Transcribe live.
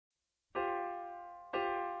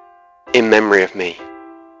in memory of me.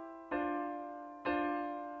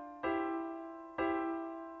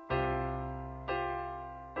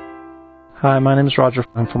 Hi, my name is Roger.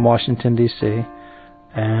 I'm from Washington, D.C.,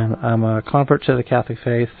 and I'm a convert to the Catholic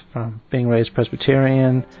faith from being raised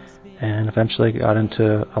Presbyterian, and eventually got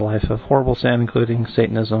into a life of horrible sin, including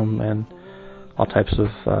Satanism and all types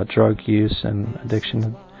of drug use and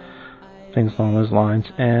addiction, things along those lines.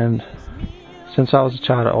 And since I was a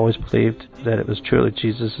child, I always believed that it was truly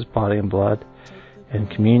Jesus' body and blood and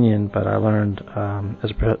communion, but I learned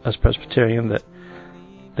as Presbyterian that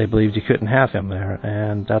they believed you couldn't have him there,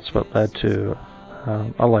 and that's what led to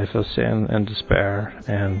a life of sin and despair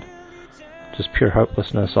and just pure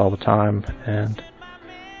hopelessness all the time. And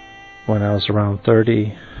when I was around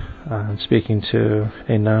 30, speaking to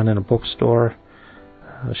a nun in a bookstore,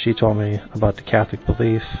 she told me about the Catholic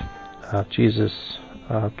belief of Jesus,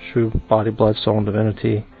 true body, blood, soul, and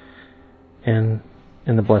divinity in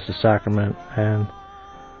the Blessed Sacrament, and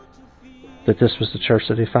that this was the church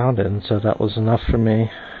that he founded. And so that was enough for me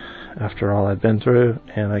after all I'd been through,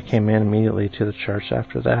 and I came in immediately to the church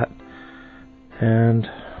after that. And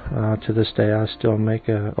to this day I still make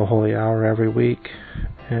a holy hour every week,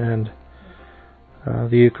 and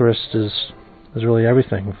the Eucharist is really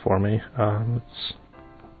everything for me. It's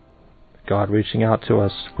God reaching out to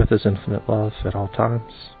us with his infinite love at all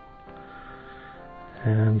times.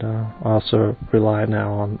 And I also rely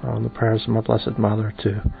now on the prayers of my Blessed Mother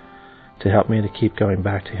to help me to keep going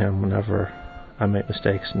back to him whenever I make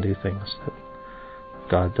mistakes and do things that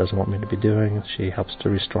God doesn't want me to be doing. She helps to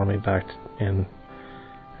restore me back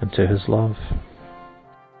into his love.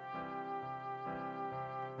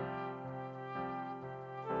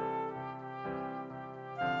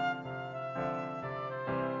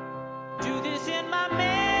 Do this in my memory.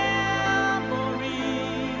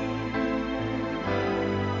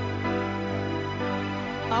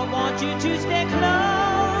 I want you to stay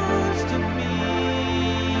close to me,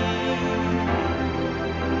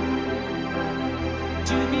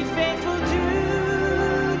 to be faithful